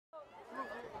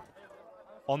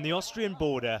On the Austrian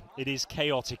border, it is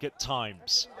chaotic at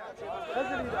times.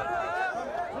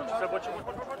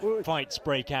 Fights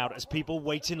break out as people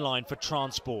wait in line for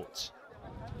transport.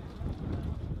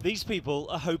 These people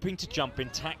are hoping to jump in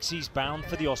taxis bound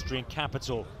for the Austrian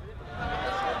capital.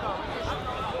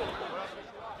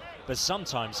 But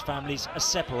sometimes families are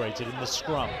separated in the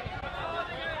scrum.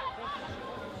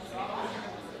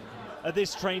 At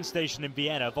this train station in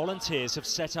Vienna, volunteers have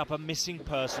set up a missing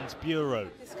persons bureau.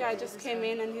 This guy just came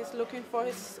in and he's looking for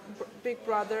his big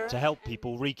brother. To help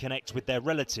people reconnect with their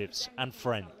relatives and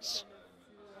friends.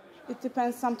 It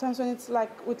depends. Sometimes when it's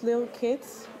like with little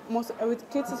kids, with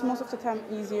kids it's most of the time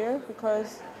easier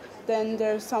because then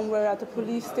they're somewhere at the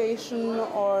police station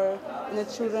or in a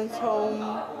children's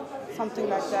home, something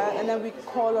like that, and then we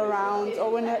call around,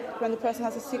 or when the person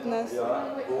has a sickness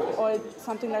or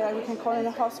something like that, we can call in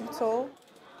a hospital.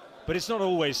 But it's not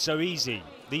always so easy.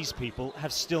 These people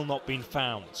have still not been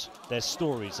found. Their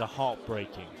stories are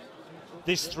heartbreaking.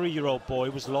 This 3-year-old boy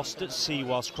was lost at sea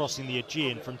whilst crossing the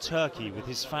Aegean from Turkey with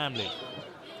his family.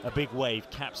 A big wave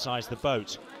capsized the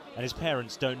boat, and his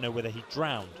parents don't know whether he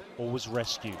drowned or was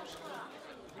rescued.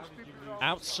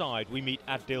 Outside, we meet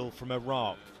Adil from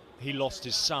Iraq. He lost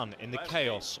his son in the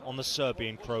chaos on the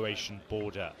Serbian-Croatian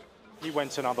border. He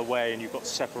went another way and you got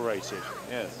separated.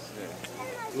 Yes.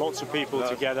 Lots of people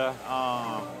together.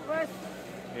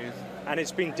 Yes. And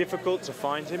it's been difficult to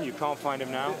find him? You can't find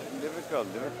him now? Difficult,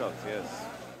 yes.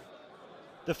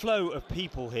 The flow of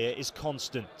people here is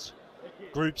constant.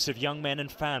 Groups of young men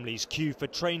and families queue for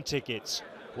train tickets,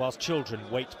 whilst children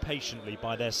wait patiently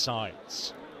by their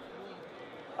sides.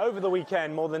 Over the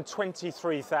weekend, more than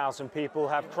 23,000 people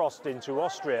have crossed into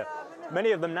Austria,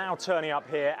 many of them now turning up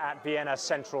here at Vienna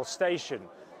Central Station.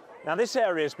 Now, this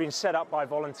area has been set up by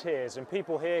volunteers, and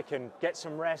people here can get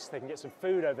some rest, they can get some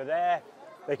food over there,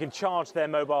 they can charge their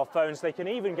mobile phones, they can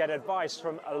even get advice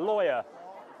from a lawyer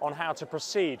on how to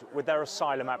proceed with their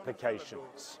asylum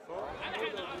applications.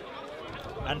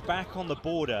 And back on the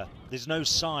border, there's no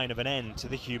sign of an end to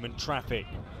the human traffic.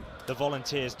 The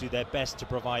volunteers do their best to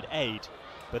provide aid,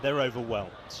 but they're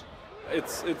overwhelmed.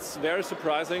 It's very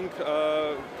surprising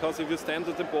because if you stand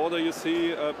at the border, you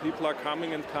see people are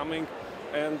coming and coming,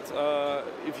 and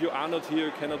if you are not here,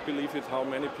 you cannot believe it how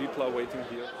many people are waiting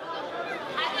here.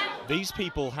 These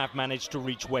people have managed to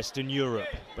reach Western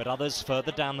Europe, but others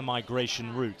further down the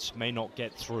migration route may not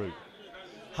get through.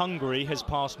 Hungary has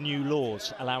passed new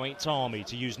laws allowing its army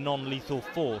to use non-lethal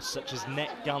force such as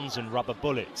net guns and rubber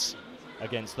bullets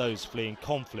against those fleeing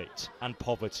conflict and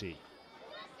poverty.